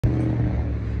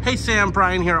Hey Sam,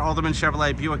 Brian here, Alderman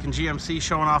Chevrolet, Buick and GMC,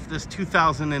 showing off this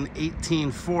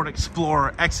 2018 Ford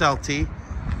Explorer XLT.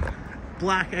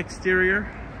 Black exterior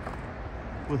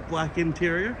with black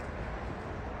interior.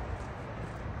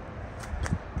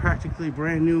 Practically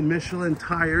brand new Michelin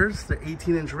tires, the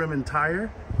 18-inch rim and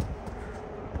tire.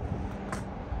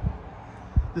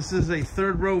 This is a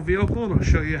third row vehicle, and I'll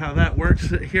show you how that works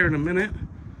here in a minute.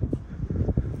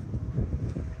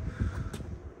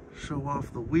 Show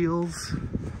off the wheels.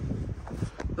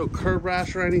 No curb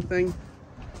rash or anything.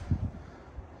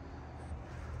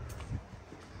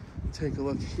 Take a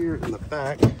look here in the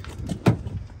back.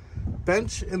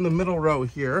 Bench in the middle row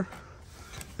here.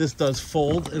 This does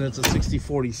fold, and it's a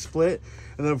 60-40 split.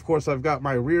 And then of course I've got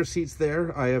my rear seats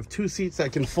there. I have two seats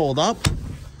that can fold up.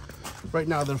 Right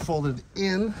now they're folded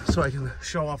in, so I can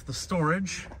show off the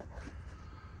storage.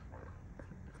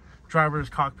 Driver's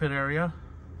cockpit area.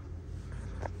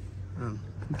 And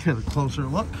get a closer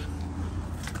look.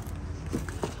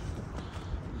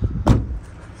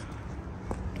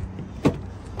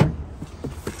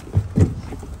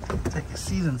 Take a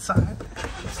seat inside.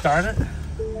 Start it.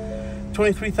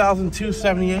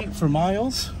 23,278 for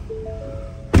miles.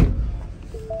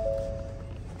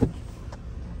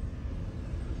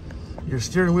 Your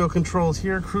steering wheel controls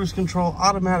here, cruise control,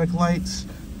 automatic lights,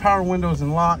 power windows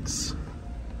and locks,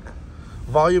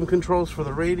 volume controls for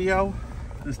the radio.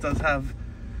 This does have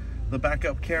the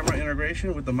backup camera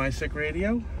integration with the MySick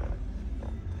radio.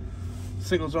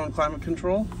 Single zone climate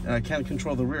control, and I can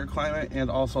control the rear climate and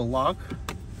also lock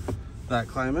that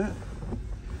climate.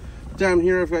 Down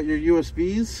here I've got your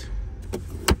USBs,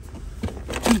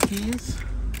 two keys.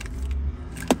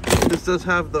 This does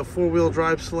have the four-wheel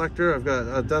drive selector. I've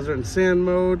got a desert and sand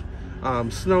mode,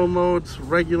 snow modes,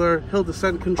 regular, hill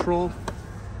descent control,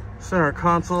 center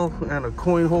console, and a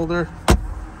coin holder.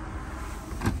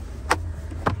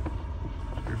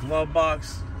 Your glove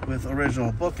box with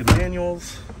original book and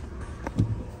manuals.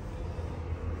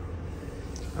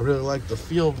 I really like the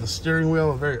feel of the steering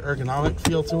wheel, a very ergonomic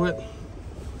feel to it.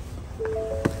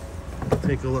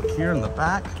 Take a look here in the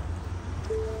back.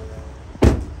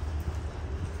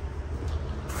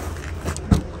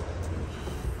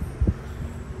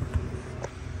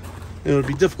 It would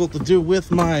be difficult to do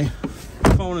with my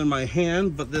phone in my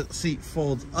hand, but the seat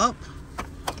folds up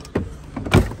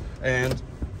and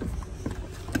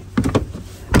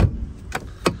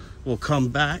will come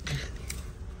back.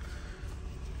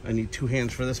 I need two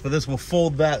hands for this, but this will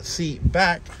fold that seat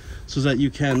back so that you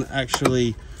can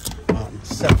actually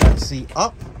set that seat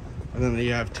up, and then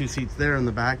you have two seats there in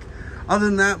the back. Other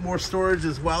than that, more storage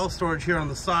as well. Storage here on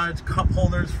the sides, cup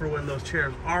holders for when those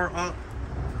chairs are up.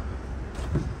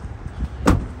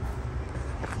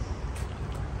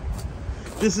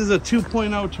 This is a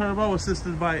 2.0 turbo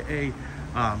assisted by a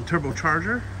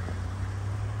turbocharger,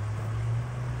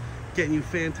 getting you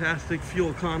fantastic fuel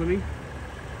economy.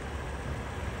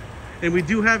 And we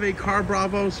do have a Car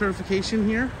Bravo certification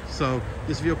here, so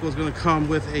this vehicle is going to come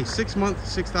with a 6-month,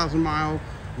 6,000-mile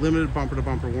limited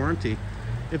bumper-to-bumper warranty.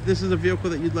 If this is a vehicle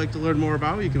that you'd like to learn more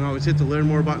about, you can always hit the Learn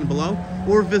More button below,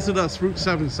 or visit us Route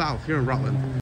 7 South here in Rutland.